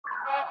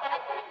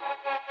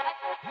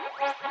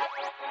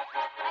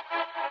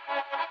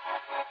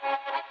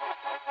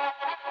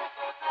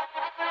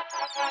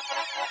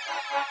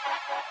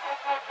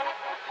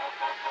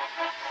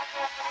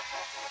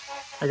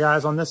Hey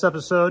guys, on this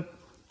episode,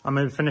 I'm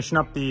going to be finishing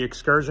up the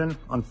Excursion.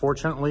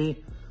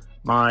 Unfortunately,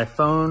 my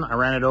phone, I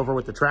ran it over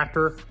with the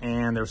tractor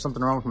and there was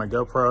something wrong with my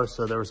GoPro,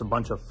 so there was a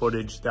bunch of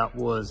footage that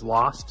was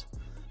lost.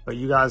 But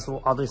you guys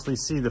will obviously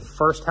see the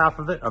first half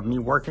of it, of me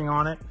working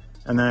on it,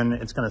 and then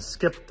it's going to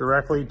skip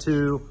directly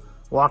to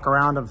walk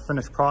around of the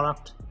finished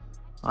product,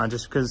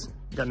 just because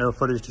I got no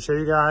footage to show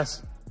you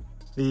guys.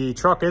 The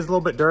truck is a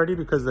little bit dirty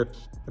because the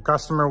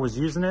customer was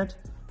using it,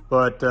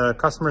 but the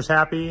customer's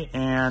happy,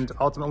 and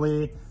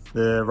ultimately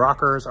the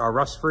rockers are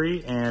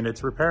rust-free and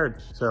it's repaired,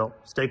 so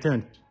stay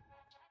tuned.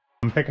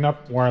 I'm picking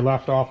up where I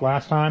left off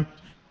last time.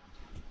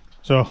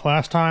 So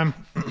last time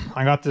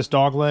I got this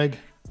dog leg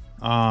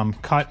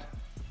cut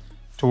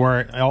to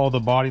where all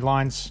the body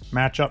lines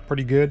match up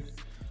pretty good.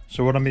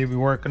 So what I'm gonna be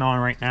working on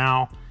right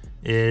now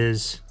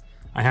is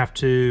I have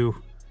to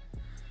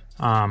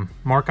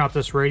mark out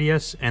this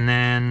radius and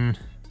then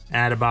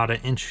add about an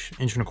inch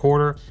and a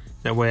quarter.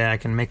 That way I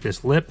can make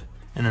this lip,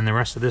 and then the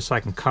rest of this I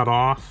can cut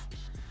off.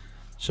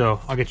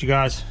 So I'll get you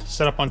guys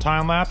set up on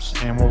time lapse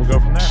and we'll go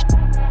from there.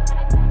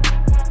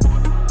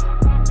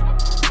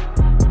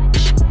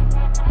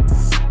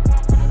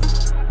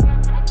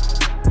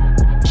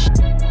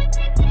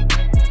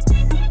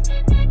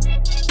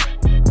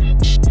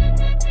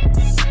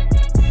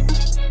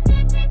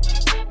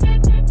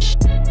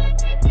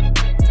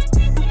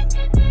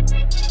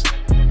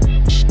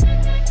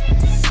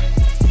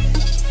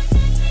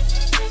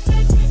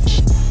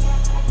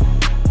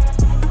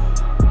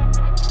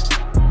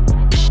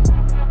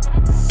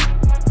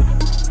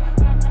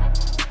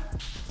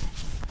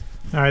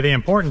 All right, the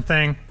important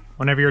thing,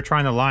 whenever you're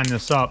trying to line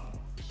this up,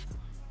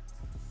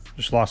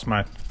 just lost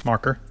my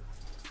marker.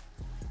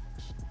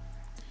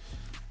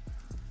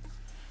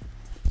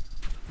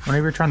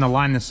 Whenever you're trying to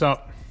line this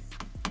up,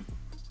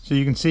 so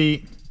you can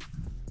see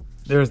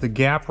there's the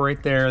gap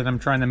right there that I'm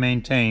trying to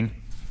maintain.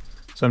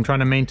 So I'm trying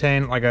to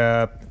maintain like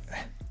a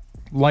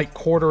light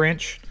 1/4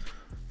 inch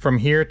from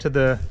here to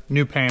the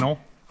new panel,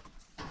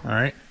 all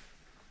right,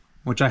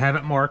 which I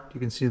haven't marked.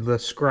 You can see the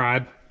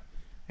scribe,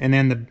 and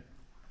then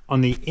on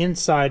the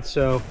inside,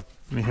 so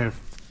let me have,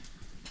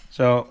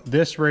 so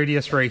this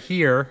radius right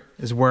here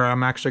is where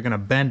I'm actually going to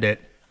bend it.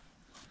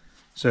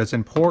 So it's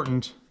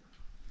important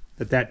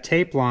that that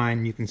tape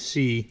line, you can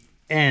see,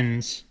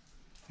 ends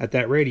at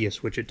that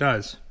radius, which it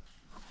does.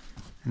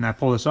 And I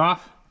pull this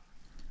off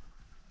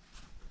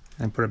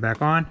and put it back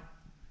on.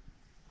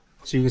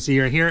 So you can see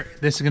right here,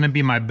 this is going to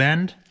be my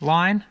bend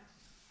line.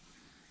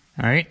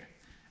 All right,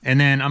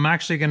 and then I'm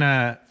actually going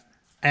to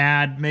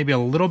add maybe a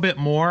little bit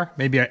more,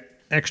 maybe a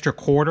extra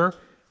 1/4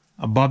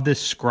 above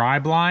this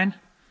scribe line,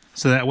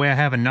 so that way I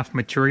have enough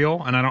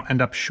material and I don't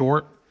end up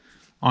short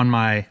on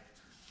my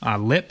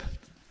lip.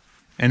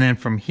 And then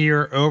from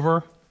here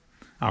over,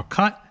 I'll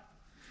cut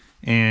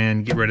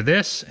and get rid of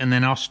this, and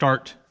then I'll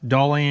start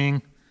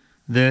dollying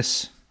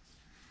this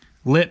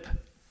lip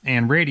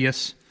and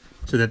radius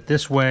so that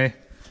this way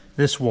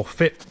this will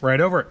fit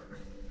right over it.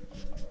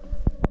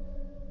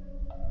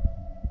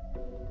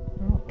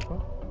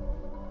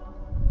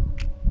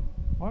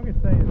 All I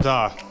can say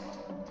is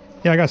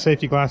yeah, I got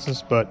safety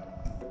glasses, but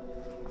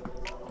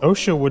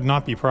OSHA would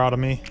not be proud of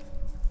me.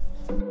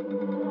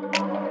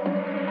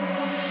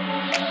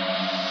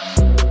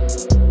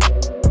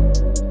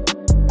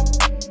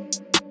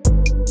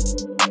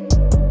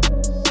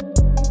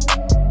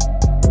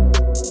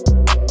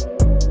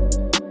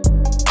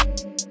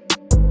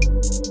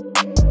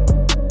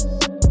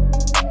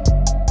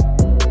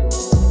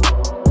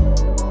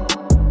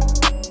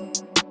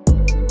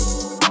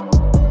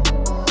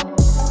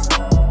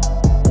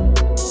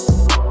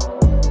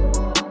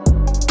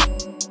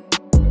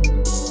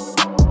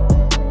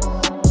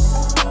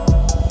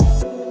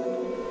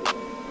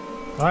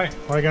 Alright,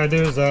 what I gotta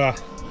do is,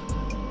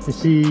 you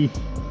see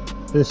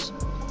this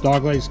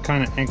dog leg's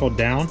kind of angled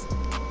down,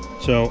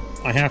 so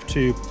I have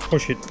to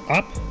push it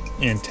up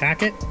and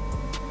tack it,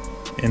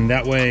 and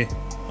that way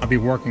I'll be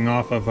working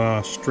off of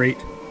a straight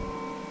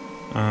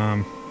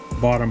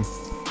bottom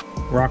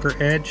rocker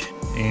edge,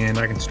 and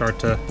I can start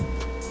to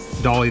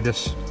dolly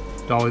this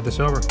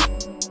over.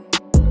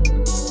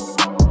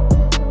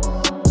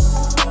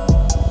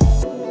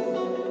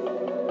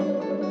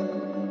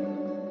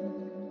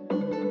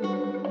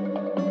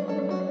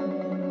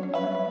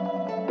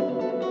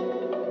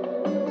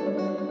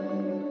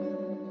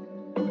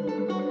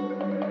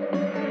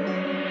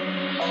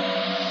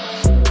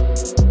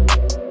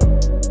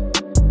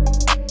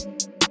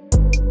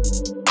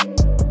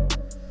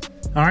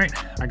 All right,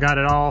 I got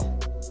it all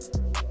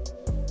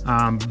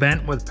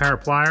bent with a pair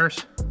of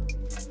pliers,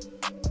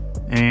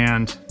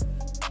 and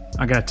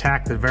I gotta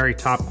tack the very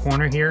top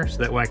corner here so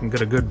that way I can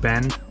get a good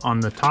bend on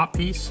the top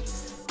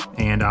piece,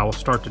 and I will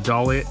start to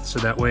dolly it so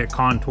that way it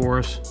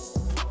contours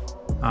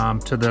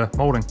to the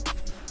molding.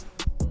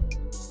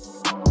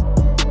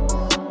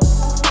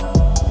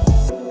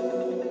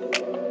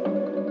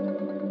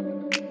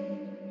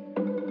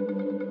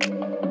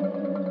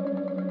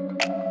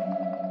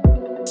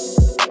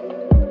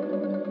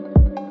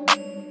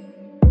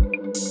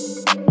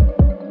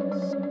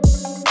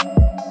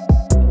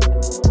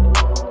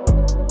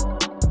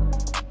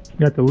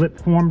 Got the lip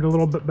formed a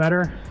little bit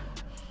better.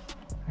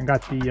 I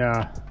got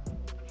the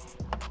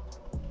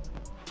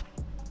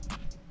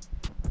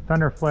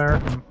fender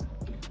flare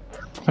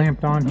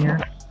clamped on here.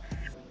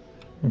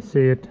 You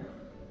see it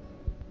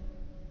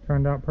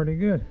turned out pretty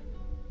good.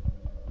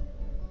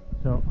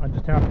 So I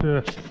just have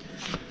to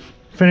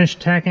finish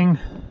tacking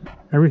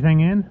everything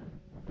in.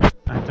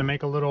 I have to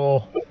make a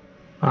little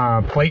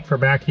plate for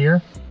back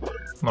here, a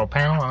little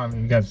panel. I don't know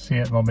if you guys see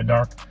it, a little bit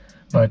dark,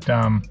 but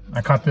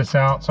I cut this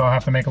out, so I'll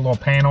have to make a little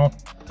panel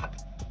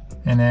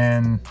and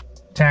then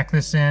tack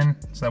this in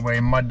so that way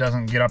mud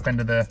doesn't get up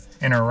into the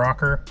inner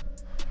rocker.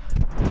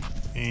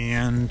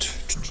 And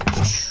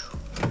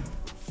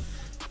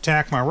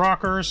tack my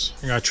rockers.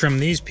 I gotta trim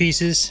these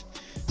pieces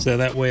so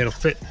that way it'll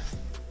fit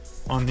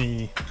on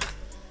the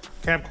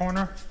cab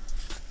corner.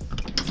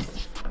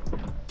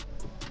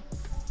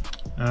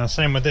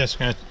 Same with this.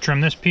 Gonna trim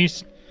this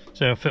piece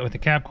so it'll fit with the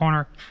cab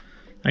corner.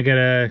 I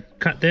gotta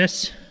cut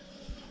this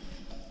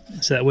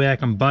so that way I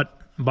can butt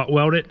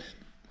weld it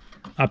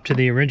up to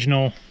the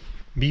original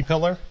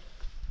B-pillar.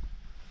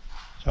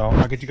 So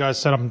I'll get you guys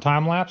set up in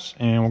time lapse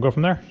and we'll go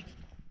from there.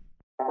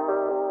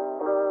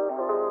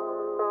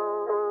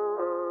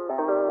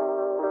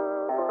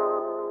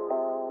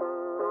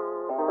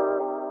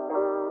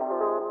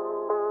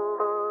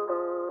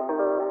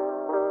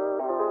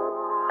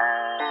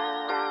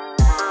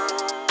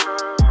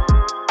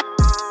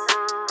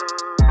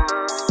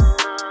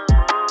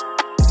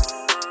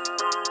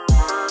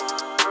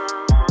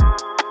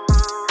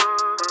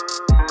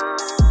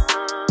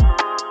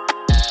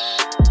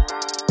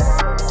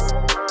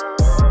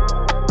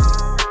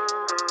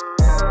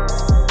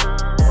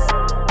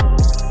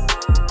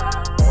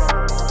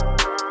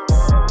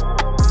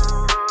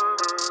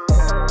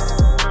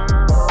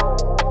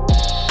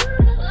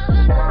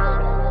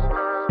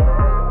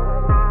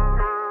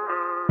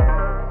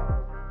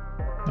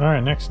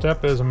 Alright, next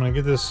step is I'm going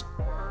to get this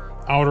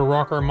outer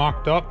rocker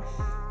mocked up,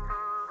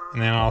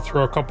 and then I'll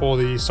throw a couple of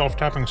these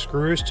self-tapping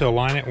screws to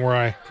align it where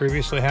I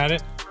previously had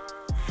it,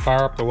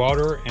 fire up the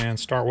welder, and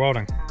start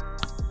welding.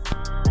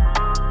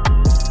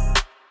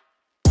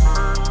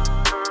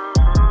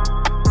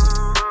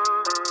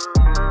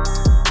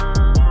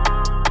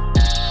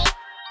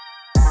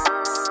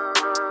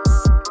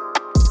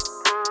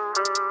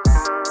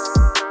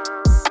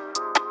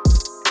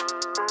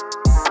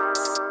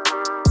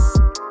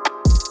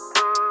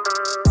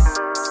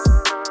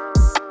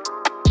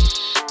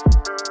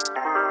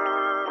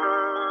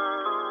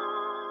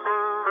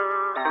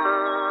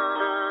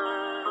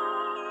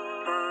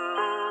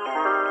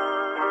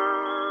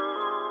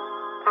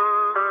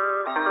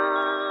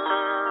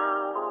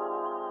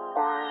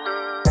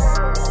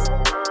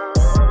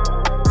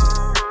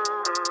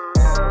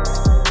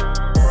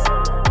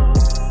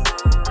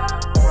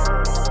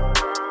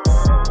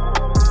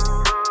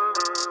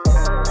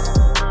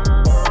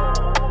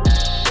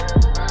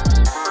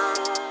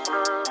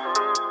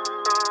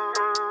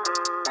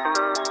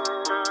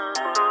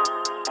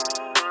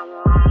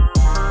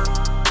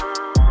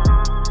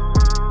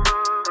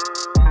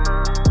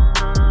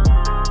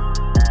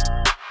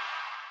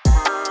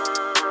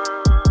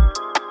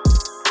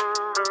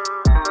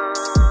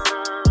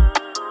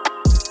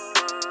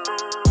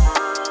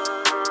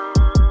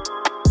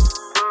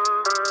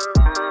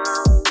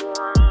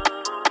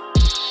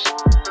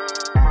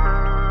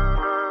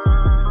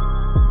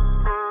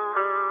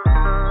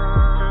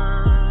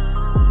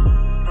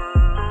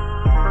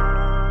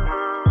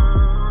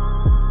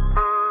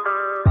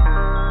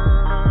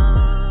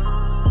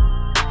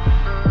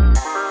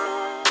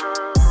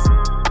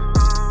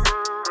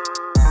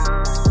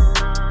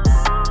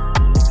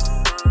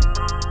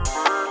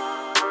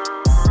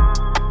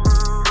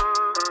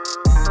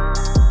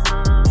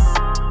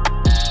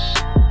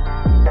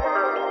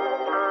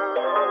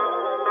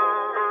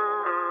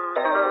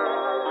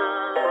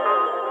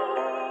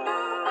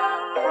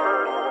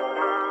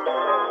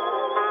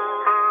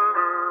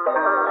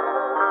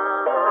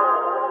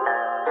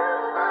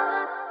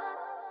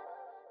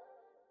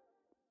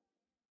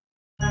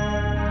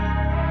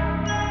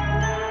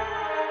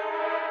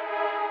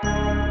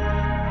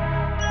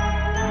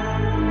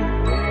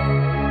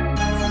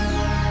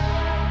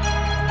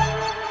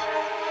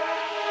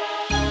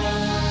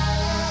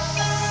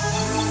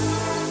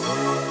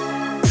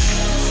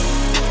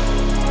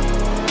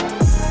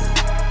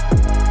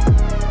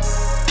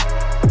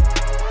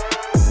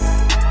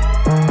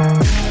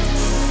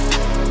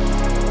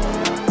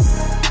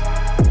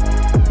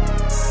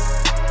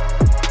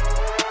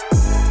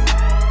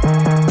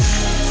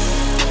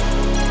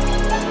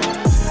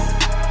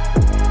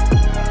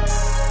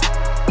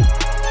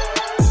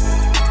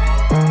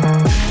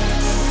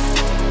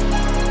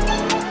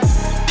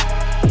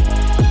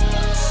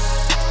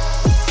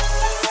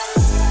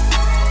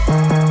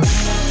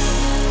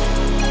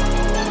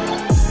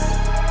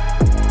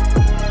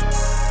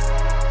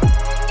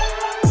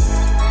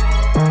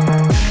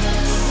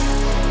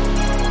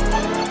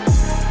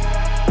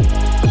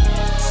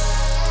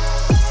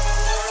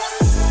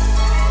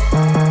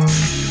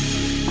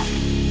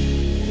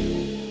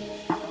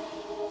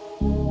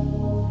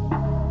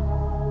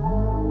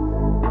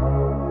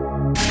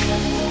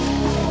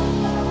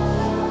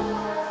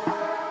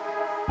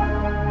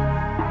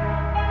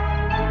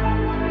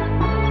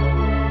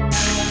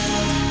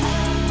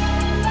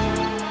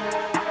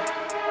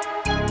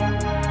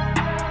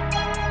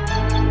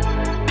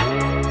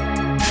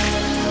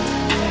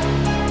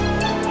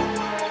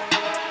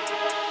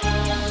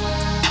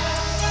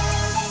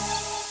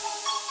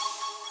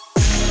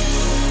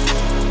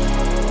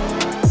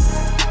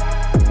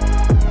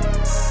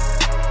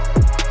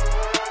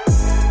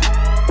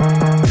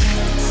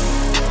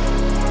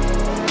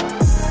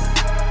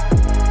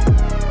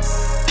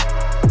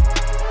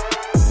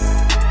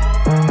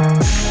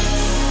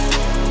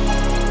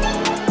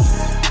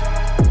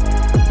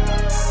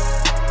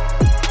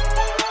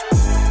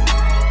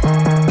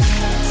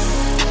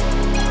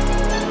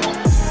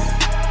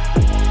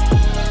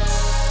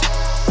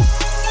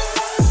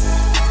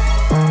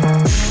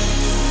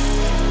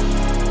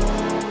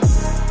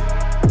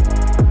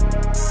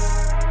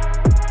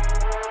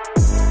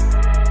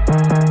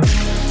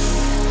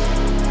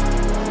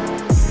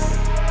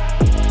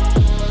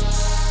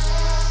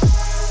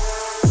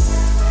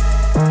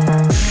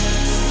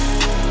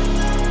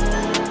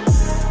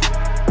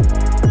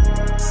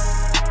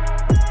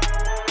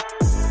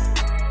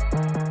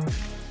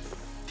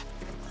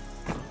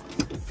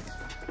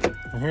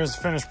 Here's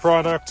the finished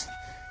product.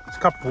 It's a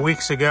couple of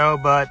weeks ago,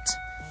 but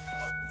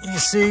you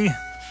see,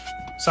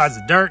 besides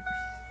the dirt,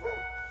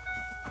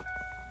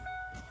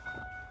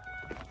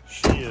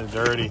 she is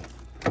dirty.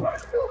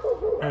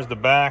 Here's the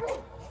back.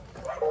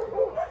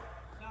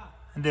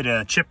 I did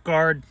a chip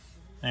guard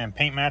and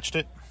paint matched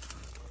it.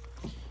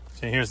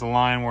 So here's the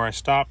line where I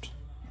stopped.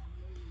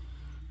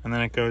 And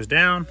then it goes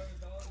down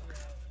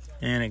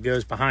and it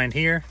goes behind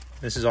here.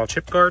 This is all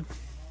chip guard.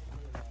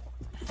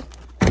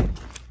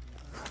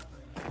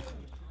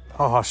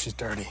 Oh, she's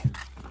dirty.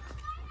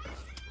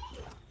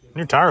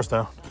 New tires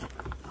though.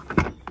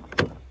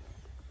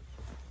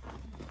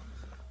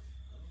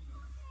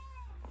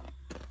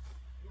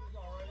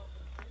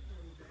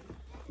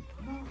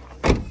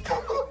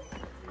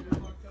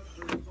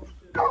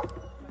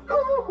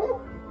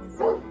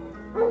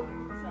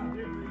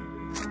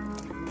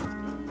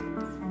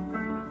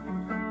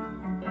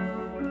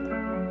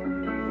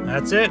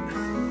 That's it.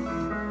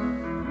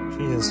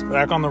 She is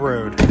back on the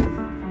road.